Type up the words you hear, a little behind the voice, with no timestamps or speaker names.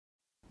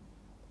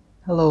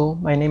Hello,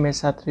 my name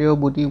is Satrio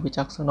Budi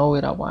Wicaksono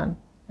Wirawan,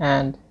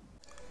 and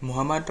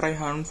Muhammad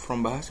Raihan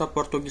from Bahasa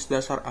Portugis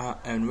Dasar A,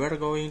 and we're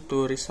going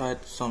to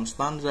recite some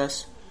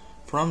stanzas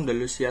from the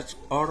Lusias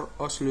or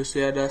Os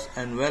Lusíadas,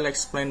 and we'll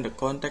explain the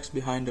context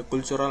behind the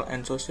cultural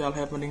and social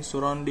happenings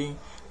surrounding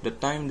the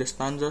time the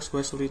stanzas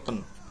was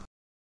written.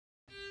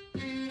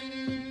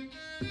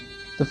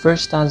 the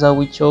first stanza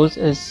we chose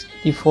is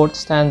the fourth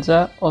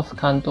stanza of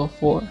Canto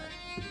 4.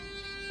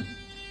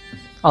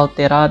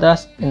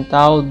 Alteradas en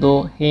tal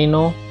do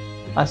reino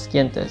as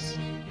gentes,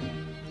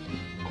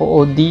 co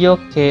odio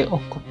que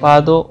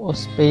ocupado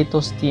os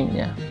peitos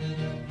tinha,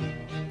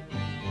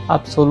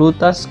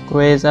 absolutas,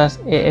 cruezas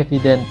e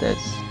evidentes,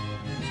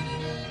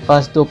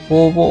 faz do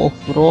povo o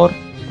furor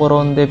por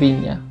onde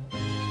vinha,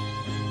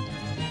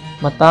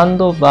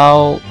 matando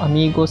vao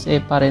amigos e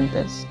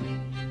parentes,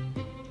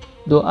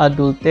 do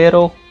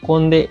adultero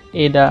conde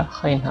e da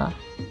reina,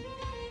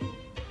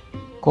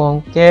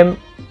 con quem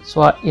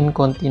sua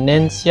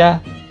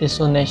incontinência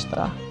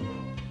desonesta,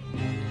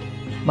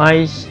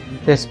 mas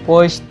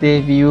depois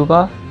de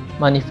viúva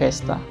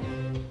manifesta.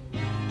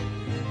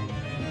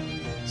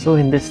 So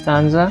in this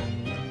stanza,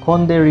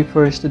 Conde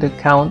refers to the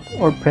Count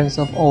or Prince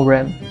of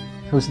Orem,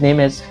 whose name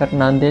is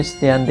Fernandez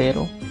de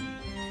Andero,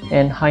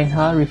 and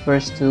Rainha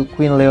refers to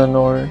Queen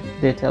Leonor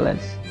de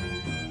Teles.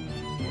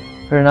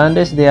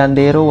 Fernandez de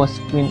Andero was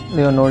Queen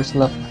Leonor's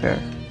love affair,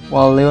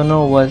 while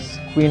Leonor was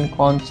Queen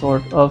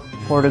Consort of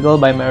Portugal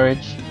by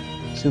marriage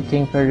to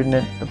King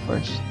Ferdinand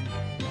I.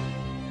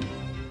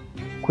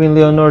 Queen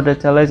Leonor de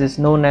Teles is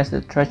known as the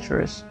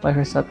treacherous by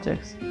her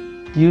subjects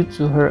due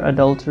to her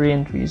adultery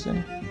and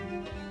treason.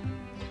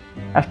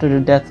 After the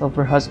death of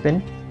her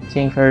husband,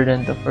 King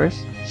Ferdinand I,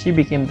 she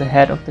became the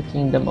head of the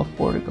Kingdom of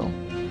Portugal.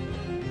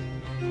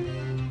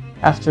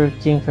 After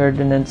King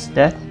Ferdinand's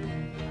death,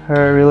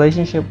 her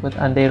relationship with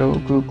Andero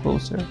grew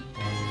closer.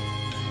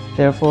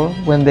 Therefore,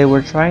 when they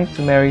were trying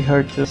to marry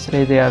her to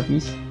Rei de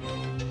Avis,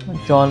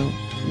 John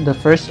I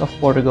of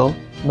Portugal,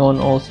 known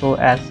also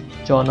as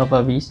John of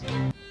Avis,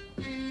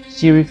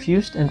 she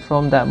refused, and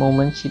from that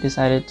moment she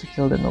decided to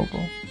kill the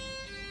noble.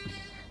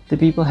 The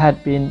people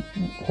had been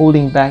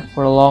holding back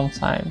for a long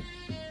time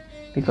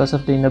because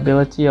of the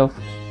inability of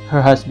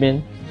her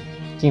husband,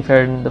 King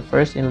Ferdinand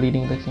I, in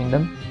leading the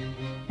kingdom,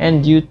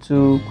 and due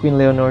to Queen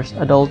Leonor's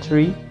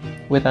adultery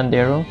with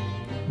Andero,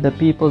 the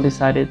people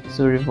decided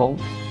to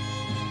revolt.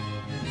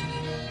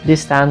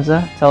 This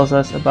stanza tells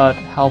us about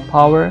how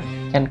power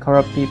can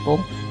corrupt people,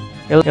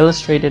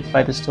 illustrated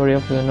by the story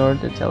of Leonor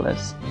de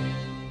Teles.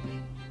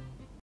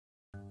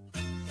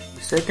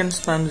 The second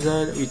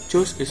stanza we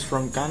choose is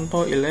from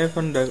Canto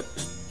 11, the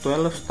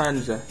 12th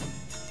stanza.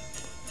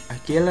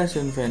 Aquelas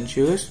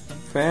invenções,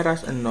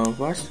 feras e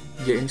novas,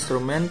 de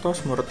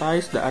instrumentos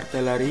mortais da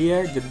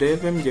artelaria de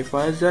devem de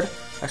fazer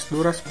as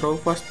duras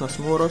provas nos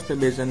muros de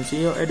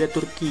Bizancio e de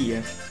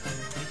Turquia.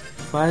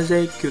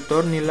 Faze que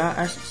torne lá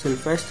as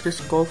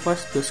silvestres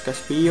covas dos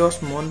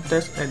Caspios,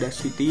 montes e da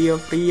sitio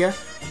fria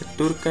de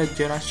turca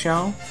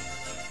geração,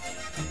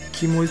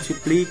 que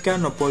multiplica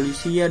no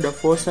policia da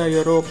fossa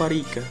Europa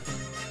rica.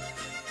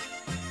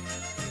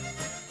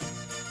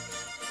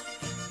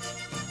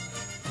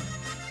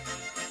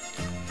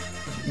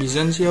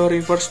 Bizancio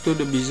refers to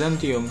the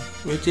Byzantium,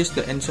 which is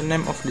the ancient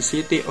name of the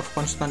city of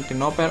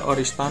Constantinople or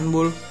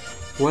Istanbul,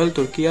 while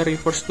Turkey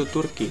refers to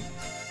Turkey,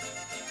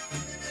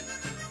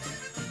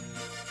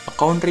 a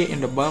country in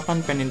the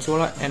Balkan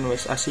Peninsula and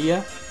West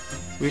Asia,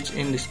 which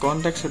in this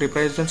context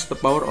represents the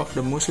power of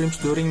the Muslims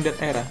during that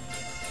era.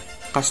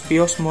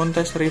 Caspios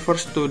Montes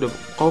refers to the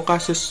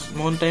Caucasus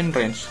mountain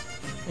range,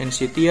 and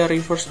Scythia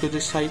refers to the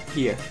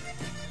Scythia,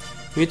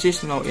 which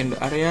is now in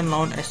the area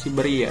known as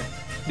Siberia.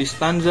 This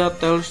stanza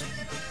tells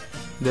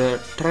the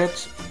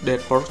threats that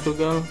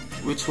Portugal,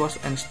 which was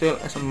and still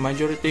as a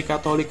majority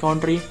Catholic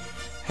country,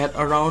 had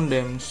around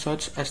them,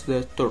 such as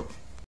the Turk.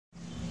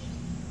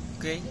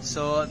 Okay,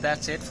 so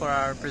that's it for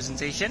our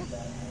presentation.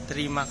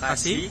 Terima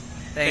kasih.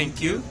 Thank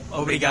you.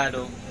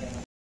 Obrigado.